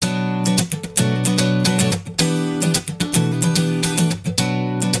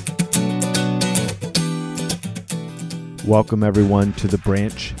Welcome, everyone, to the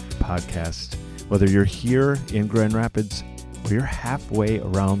Branch Podcast. Whether you're here in Grand Rapids or you're halfway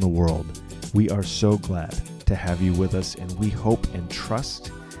around the world, we are so glad to have you with us, and we hope and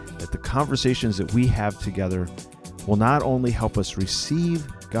trust that the conversations that we have together will not only help us receive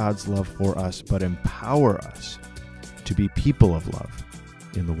God's love for us, but empower us to be people of love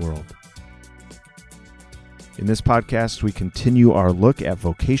in the world. In this podcast, we continue our look at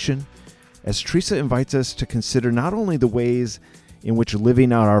vocation, as Teresa invites us to consider not only the ways in which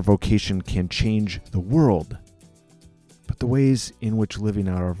living out our vocation can change the world, but the ways in which living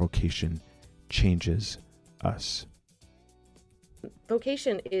out our vocation changes us.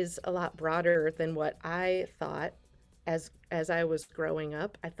 Vocation is a lot broader than what I thought as I was growing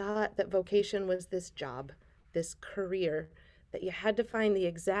up. I thought that vocation was this job, this career, that you had to find the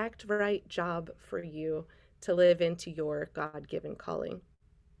exact right job for you to live into your God-given calling.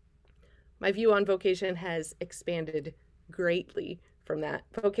 My view on vocation has expanded greatly from that.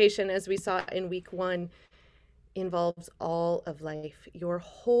 Vocation, as we saw in week 1, involves all of life, your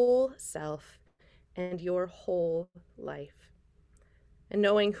whole self and your whole life. And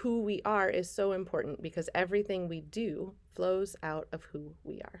knowing who we are is so important because everything we do flows out of who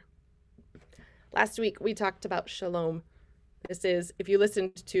we are. Last week, we talked about shalom. This is, if you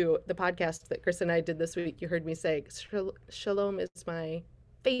listened to the podcast that Chris and I did this week, you heard me say shalom is my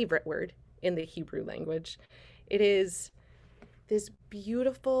favorite word in the Hebrew language. It is this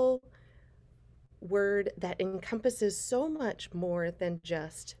beautiful word that encompasses so much more than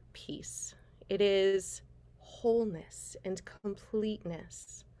just peace. It is wholeness and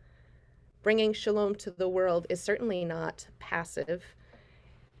completeness. Bringing shalom to the world is certainly not passive.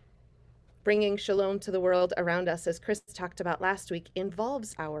 Bringing shalom to the world around us, as Chris talked about last week,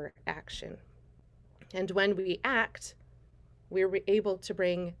 involves our action. And when we act, we're able to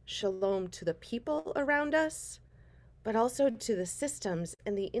bring shalom to the people around us, but also to the systems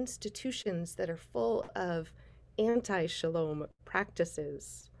and the institutions that are full of anti-shalom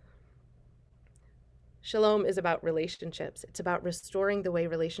practices. Shalom is about relationships. It's about restoring the way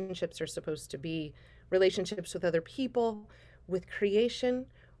relationships are supposed to be. Relationships with other people, with creation,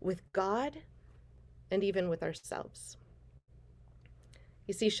 with God, and even with ourselves.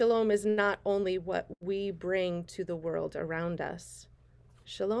 You see, shalom is not only what we bring to the world around us.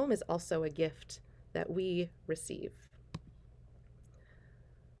 Shalom is also a gift that we receive.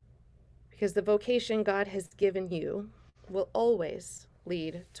 Because the vocation God has given you will always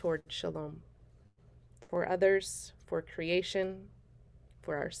lead toward shalom. For others, for creation,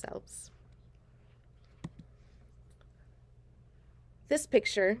 for ourselves. This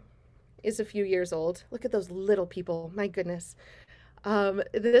picture is a few years old. Look at those little people, my goodness.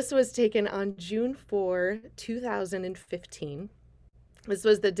 This was taken on June 4, 2015. This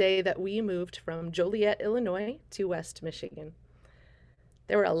was the day that we moved from Joliet, Illinois to West Michigan.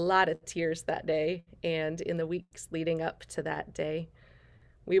 There were a lot of tears that day and in the weeks leading up to that day.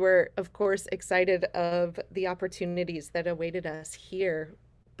 We were, of course, excited of the opportunities that awaited us here,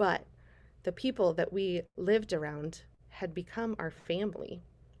 but the people that we lived around had become our family.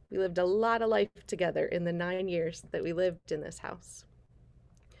 We lived a lot of life together in the 9 years that we lived in this house.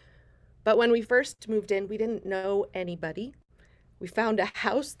 But when we first moved in, we didn't know anybody. We found a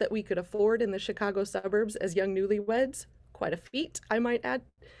house that we could afford in the Chicago suburbs as young newlyweds. Quite a feat, I might add.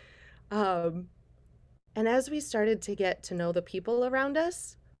 And as we started to get to know the people around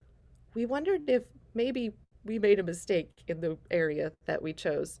us, we wondered if maybe we made a mistake in the area that we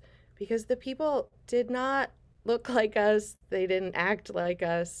chose, because the people did not look like us, they didn't act like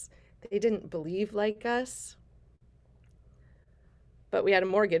us, they didn't believe like us. But we had a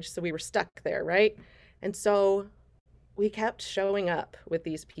mortgage, so we were stuck there, right? And so we kept showing up with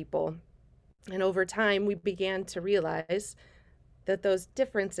these people. And over time, we began to realize that those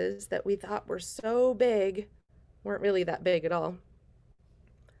differences that we thought were so big weren't really that big at all.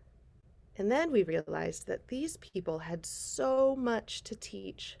 And then we realized that these people had so much to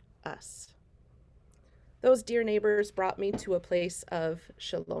teach us. Those dear neighbors brought me to a place of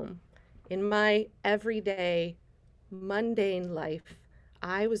shalom. In my everyday, mundane life,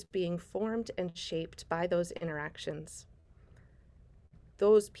 I was being formed and shaped by those interactions.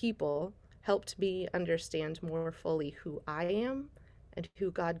 Those people helped me understand more fully who I am and who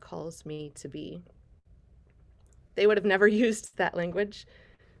God calls me to be. They would have never used that language,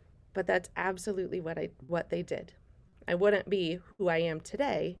 but that's absolutely what they did. I wouldn't be who I am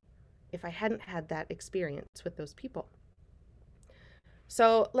today if I hadn't had that experience with those people.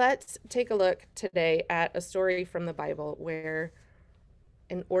 So let's take a look today at a story from the Bible where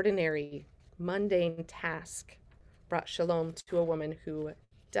an ordinary, mundane task brought shalom to a woman who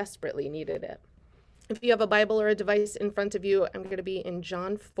desperately needed it. If you have a Bible or a device in front of you, I'm going to be in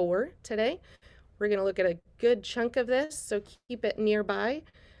John 4 today. We're going to look at a good chunk of this, so keep it nearby.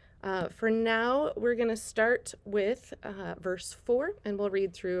 For now, we're going to start with verse 4, and we'll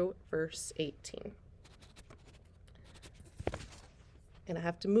read through verse 18. And I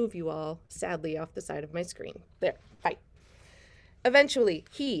have to move you all, sadly, off the side of my screen. There, bye. Eventually,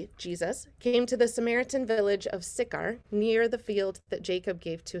 he, Jesus, came to the Samaritan village of Sychar, near the field that Jacob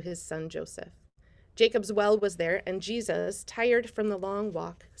gave to his son Joseph. Jacob's well was there, and Jesus, tired from the long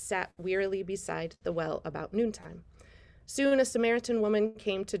walk, sat wearily beside the well about noontime. Soon a Samaritan woman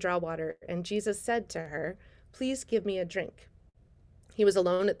came to draw water, and Jesus said to her, "Please give me a drink." He was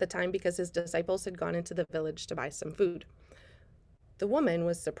alone at the time because his disciples had gone into the village to buy some food. The woman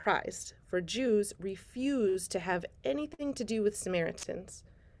was surprised, for Jews refused to have anything to do with Samaritans.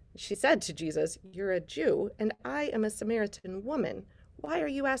 She said to Jesus, "You're a Jew, and I am a Samaritan woman. Why are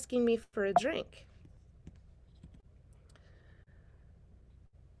you asking me for a drink?"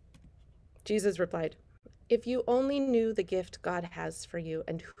 Jesus replied, "If you only knew the gift God has for you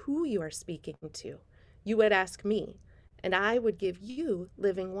and who you are speaking to, you would ask me, and I would give you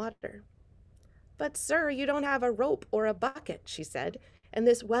living water." "But sir, you don't have a rope or a bucket," she said, "and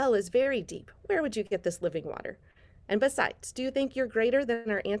this well is very deep. Where would you get this living water? And besides, do you think you're greater than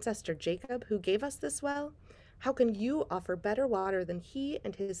our ancestor Jacob, who gave us this well? How can you offer better water than he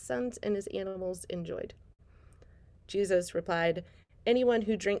and his sons and his animals enjoyed?" Jesus replied, "Anyone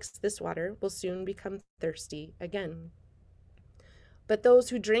who drinks this water will soon become thirsty again. But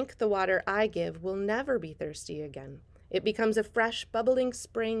those who drink the water I give will never be thirsty again. It becomes a fresh, bubbling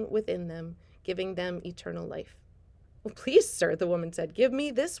spring within them, giving them eternal life." "Well, please, sir," the woman said, "give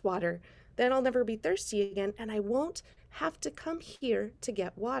me this water. Then I'll never be thirsty again, and I won't have to come here to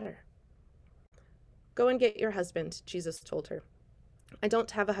get water." "Go and get your husband," Jesus told her. "I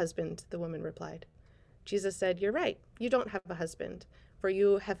don't have a husband," the woman replied. Jesus said, "You're right. You don't have a husband, for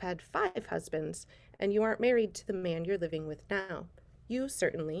you have had 5 husbands, and you aren't married to the man you're living with now. You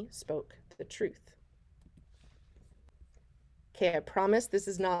certainly spoke the truth." Okay, I promise this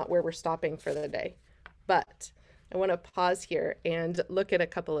is not where we're stopping for the day, but I want to pause here and look at a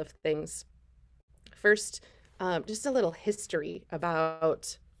couple of things. First, just a little history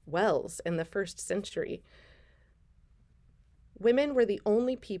about wells in the 1st century. Women were the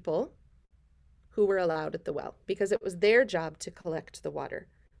only people who were allowed at the well because it was their job to collect the water.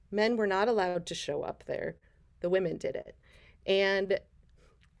 Men were not allowed to show up there. The women did it. And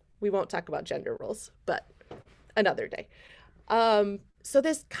we won't talk about gender roles, but another day. So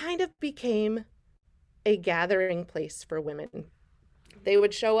this kind of became a gathering place for women. They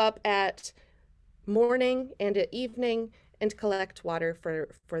would show up at morning and at evening and collect water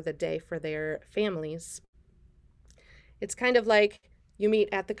for the day for their families. It's kind of like you meet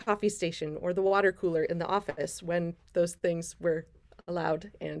at the coffee station or the water cooler in the office when those things were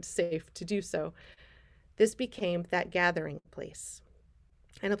allowed and safe to do so. This became that gathering place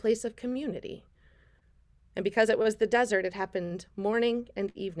and a place of community. And because it was the desert, it happened morning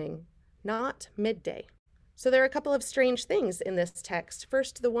and evening, not midday. So there are a couple of strange things in this text.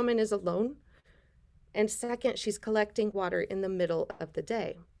 First, the woman is alone. And second, she's collecting water in the middle of the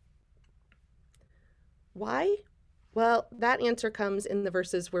day. Why? Well, that answer comes in the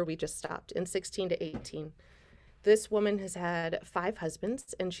verses where we just stopped, in 16 to 18. This woman has had 5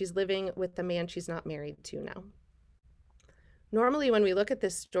 husbands, and she's living with the man she's not married to now. Normally, when we look at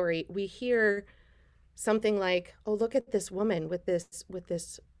this story, we hear something like, "Oh, look at this woman with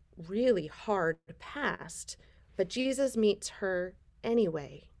this really hard past," but Jesus meets her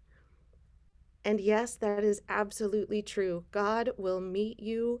anyway. And yes, that is absolutely true. God will meet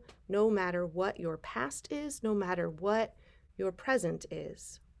you no matter what your past is, no matter what your present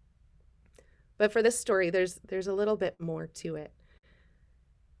is. But for this story, there's a little bit more to it.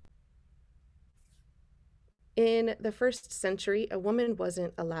 In the 1st century, a woman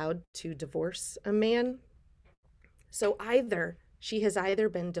wasn't allowed to divorce a man. So she has either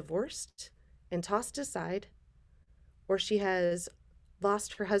been divorced and tossed aside, or she has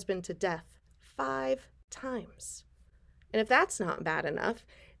lost her husband to death 5 times. And if that's not bad enough,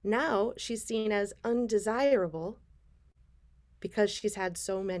 now she's seen as undesirable because she's had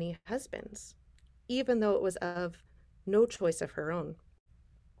so many husbands, even though it was of no choice of her own.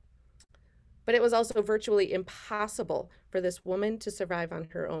 But it was also virtually impossible for this woman to survive on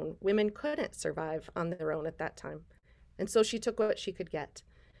her own. Women couldn't survive on their own at that time. And so she took what she could get.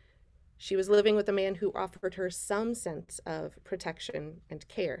 She was living with a man who offered her some sense of protection and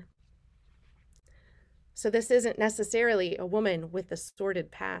care. So this isn't necessarily a woman with a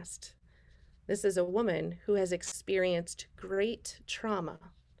sordid past. This is a woman who has experienced great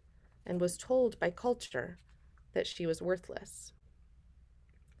trauma, and was told by culture that she was worthless.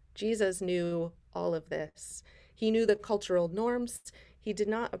 Jesus knew all of this. He knew the cultural norms. He did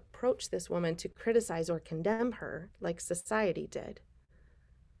not approach this woman to criticize or condemn her like society did.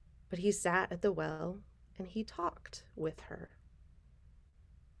 But he sat at the well and he talked with her.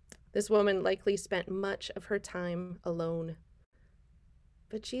 This woman likely spent much of her time alone.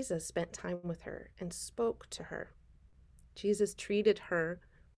 But Jesus spent time with her and spoke to her. Jesus treated her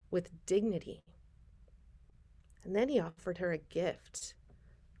with dignity. And then he offered her a gift,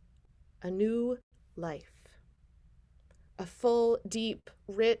 a new life, a full, deep,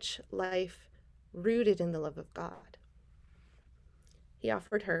 rich life rooted in the love of God. He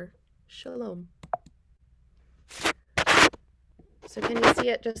offered her shalom. So can you see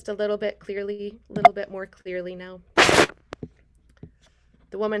it just a little bit more clearly now?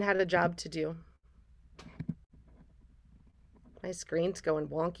 The woman had a job to do. My screen's going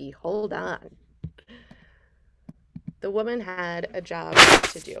wonky. Hold on. The woman had a job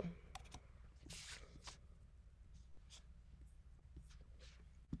to do.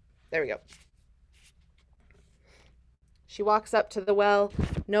 There we go. She walks up to the well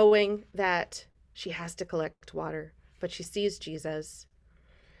knowing that she has to collect water, but she sees Jesus.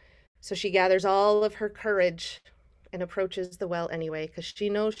 So she gathers all of her courage and approaches the well anyway, because she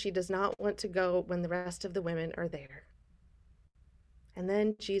knows she does not want to go when the rest of the women are there. And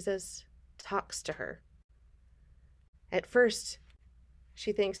then Jesus talks to her. At first,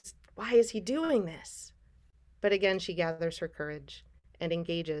 she thinks, why is he doing this? But again, she gathers her courage and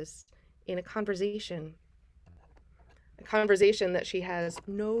engages in a conversation that she has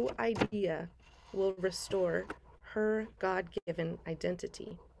no idea will restore her God-given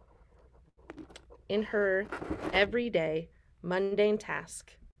identity. In her everyday, mundane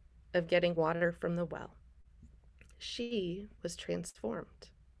task of getting water from the well, she was transformed.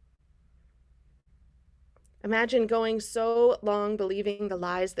 Imagine going so long believing the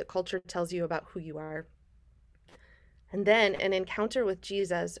lies that culture tells you about who you are. And then an encounter with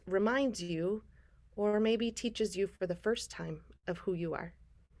Jesus reminds you, or maybe teaches you for the first time, of who you are.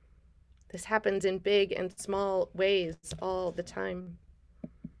 This happens in big and small ways all the time.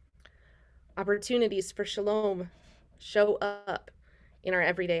 Opportunities for shalom show up in our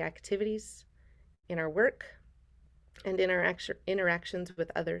everyday activities, in our work, and in our interactions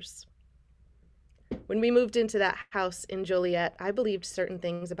with others. When we moved into that house in Joliet, I believed certain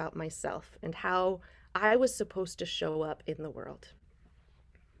things about myself and how I was supposed to show up in the world.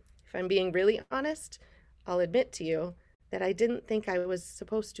 If I'm being really honest, I'll admit to you that I didn't think I was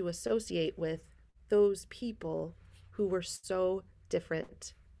supposed to associate with those people who were so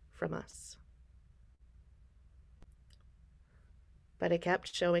different from us. But I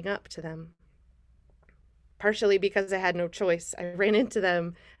kept showing up to them. Partially because I had no choice. I ran into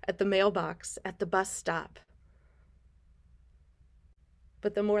them at the mailbox, at the bus stop.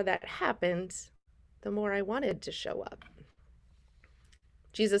 But the more that happened, the more I wanted to show up.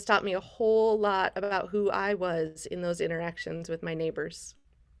 Jesus taught me a whole lot about who I was in those interactions with my neighbors.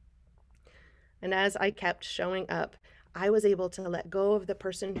 And as I kept showing up, I was able to let go of the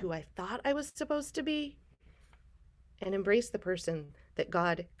person who I thought I was supposed to be and embrace the person that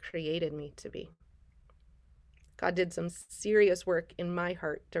God created me to be. God did some serious work in my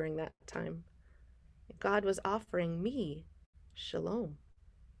heart during that time. God was offering me shalom.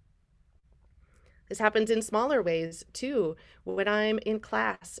 This happens in smaller ways, too. When I'm in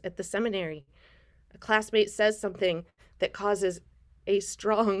class at the seminary, a classmate says something that causes a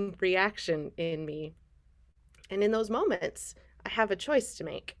strong reaction in me. And in those moments, I have a choice to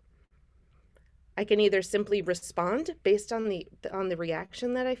make. I can either simply respond based on the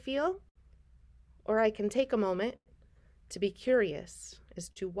reaction that I feel, or I can take a moment to be curious as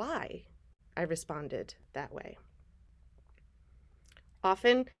to why I responded that way.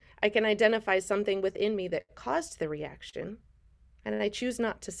 Often, I can identify something within me that caused the reaction, and I choose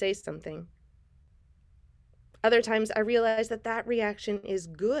not to say something. Other times, I realize that reaction is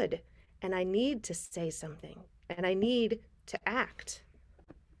good, and I need to say something, and I need to act.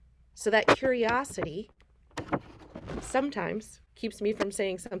 So that curiosity sometimes keeps me from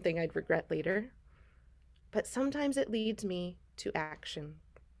saying something I'd regret later, but sometimes it leads me to action.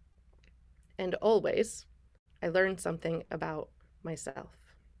 And always, I learn something about myself.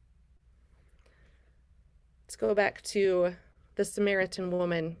 Let's go back to the Samaritan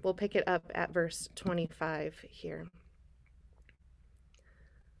woman. We'll pick it up at verse 25 here.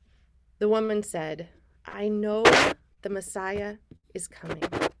 The woman said, I know the Messiah is coming,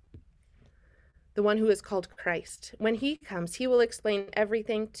 the one who is called Christ. When he comes, he will explain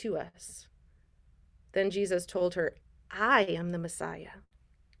everything to us. Then Jesus told her, I am the Messiah.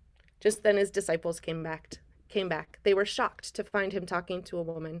 Just then his disciples came back. They were shocked to find him talking to a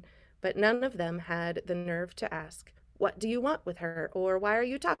woman, but none of them had the nerve to ask, "What do you want with her?" or "Why are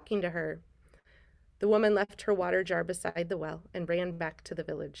you talking to her?" The woman left her water jar beside the well and ran back to the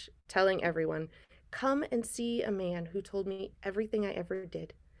village, telling everyone, "Come and see a man who told me everything I ever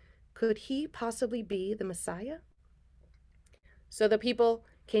did. Could he possibly be the Messiah?" So the people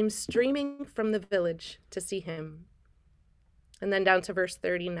came streaming from the village to see him. And then down to verse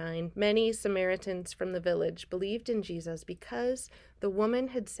 39, many Samaritans from the village believed in Jesus because the woman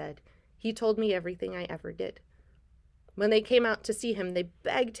had said, "He told me everything I ever did." When they came out to see him, they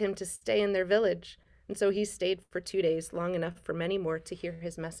begged him to stay in their village. And so he stayed for 2 days, long enough for many more to hear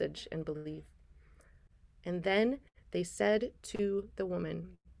his message and believe. And then they said to the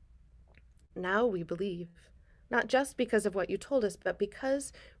woman, "Now we believe, not just because of what you told us, but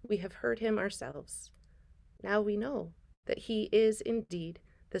because we have heard him ourselves. Now we know that he is indeed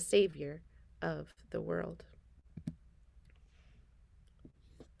the Savior of the world."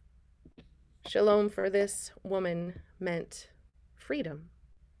 Shalom for this woman meant freedom.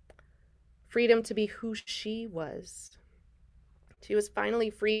 Freedom to be who she was. She was finally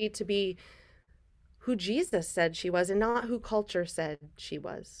free to be who Jesus said she was and not who culture said she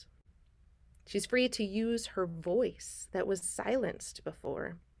was. She's free to use her voice that was silenced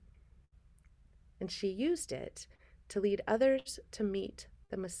before. And she used it to lead others to meet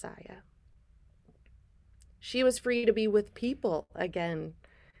the Messiah. She was free to be with people again.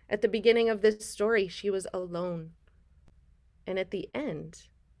 At the beginning of this story, she was alone. And at the end,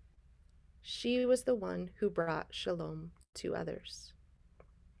 she was the one who brought shalom to others.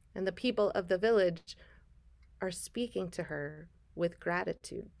 And the people of the village are speaking to her with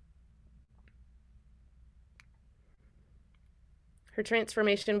gratitude. Her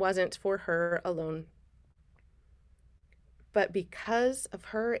transformation wasn't for her alone. But because of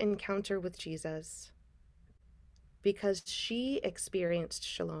her encounter with Jesus, because she experienced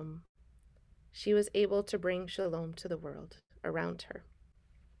shalom, she was able to bring shalom to the world around her.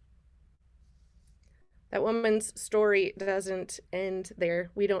 That woman's story doesn't end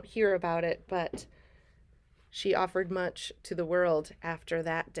there. We don't hear about it, but she offered much to the world after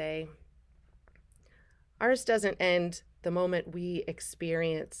that day. Ours doesn't end the moment we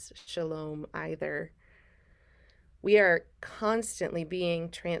experience shalom either. We are constantly being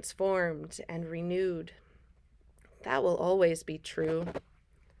transformed and renewed. That will always be true.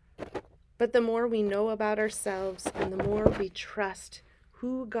 But the more we know about ourselves and the more we trust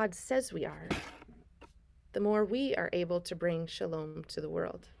who God says we are, the more we are able to bring shalom to the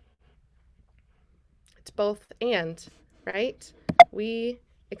world. It's both and, right? We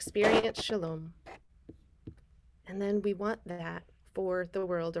experience shalom, and then we want that for the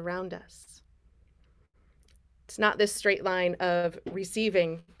world around us. It's not this straight line of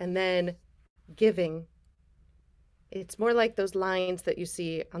receiving and then giving. It's more like those lines that you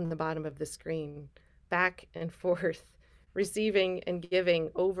see on the bottom of the screen, back and forth, receiving and giving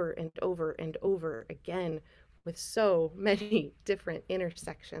over and over and over again, with so many different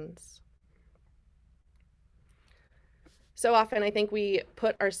intersections. So often I think we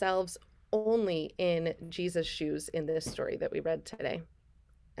put ourselves only in Jesus' shoes in this story that we read today.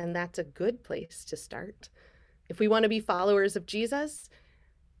 And that's a good place to start. If we want to be followers of Jesus,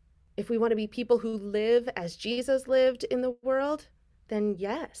 if we want to be people who live as Jesus lived in the world, then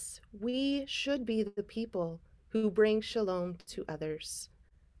yes, we should be the people who bring shalom to others,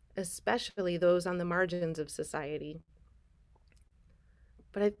 especially those on the margins of society.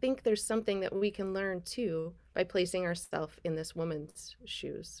 But I think there's something that we can learn too by placing ourselves in this woman's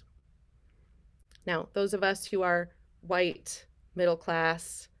shoes. Now, those of us who are white, middle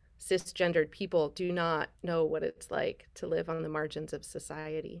class, cisgendered people do not know what it's like to live on the margins of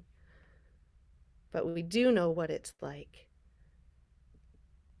society. But we do know what it's like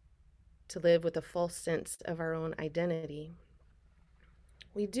to live with a false sense of our own identity.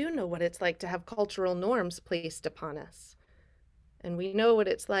 We do know what it's like to have cultural norms placed upon us. And we know what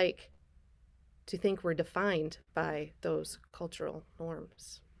it's like to think we're defined by those cultural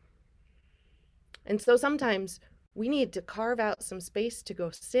norms. And so sometimes we need to carve out some space to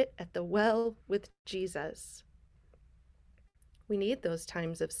go sit at the well with Jesus. We need those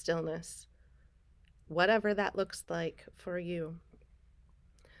times of stillness, whatever that looks like for you.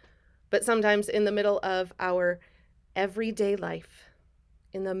 But sometimes in the middle of our everyday life,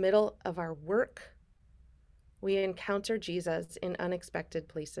 in the middle of our work, we encounter Jesus in unexpected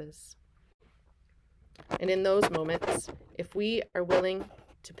places. And in those moments, if we are willing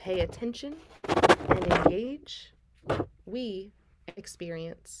to pay attention and engage, we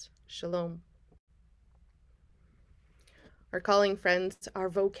experience shalom. Our calling, friends, our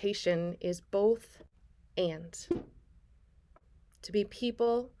vocation is both and. To be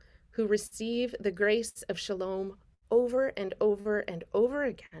people who receive the grace of shalom over and over and over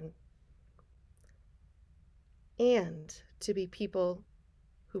again, and to be people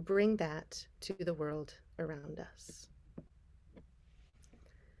who bring that to the world around us.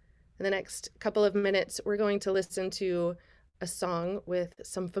 In the next couple of minutes, we're going to listen to a song with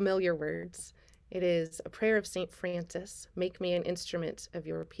some familiar words. It is a prayer of St. Francis, "Make me an instrument of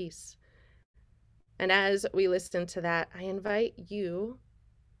your peace." And as we listen to that, I invite you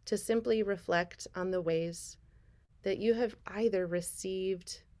to simply reflect on the ways that you have either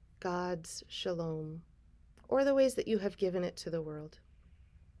received God's shalom or the ways that you have given it to the world.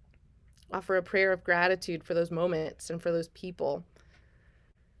 Offer a prayer of gratitude for those moments and for those people.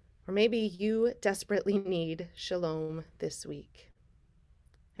 Or maybe you desperately need shalom this week.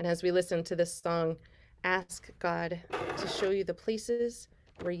 And as we listen to this song, ask God to show you the places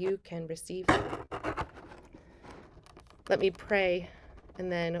where you can receive it. Let me pray,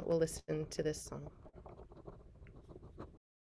 and then we'll listen to this song.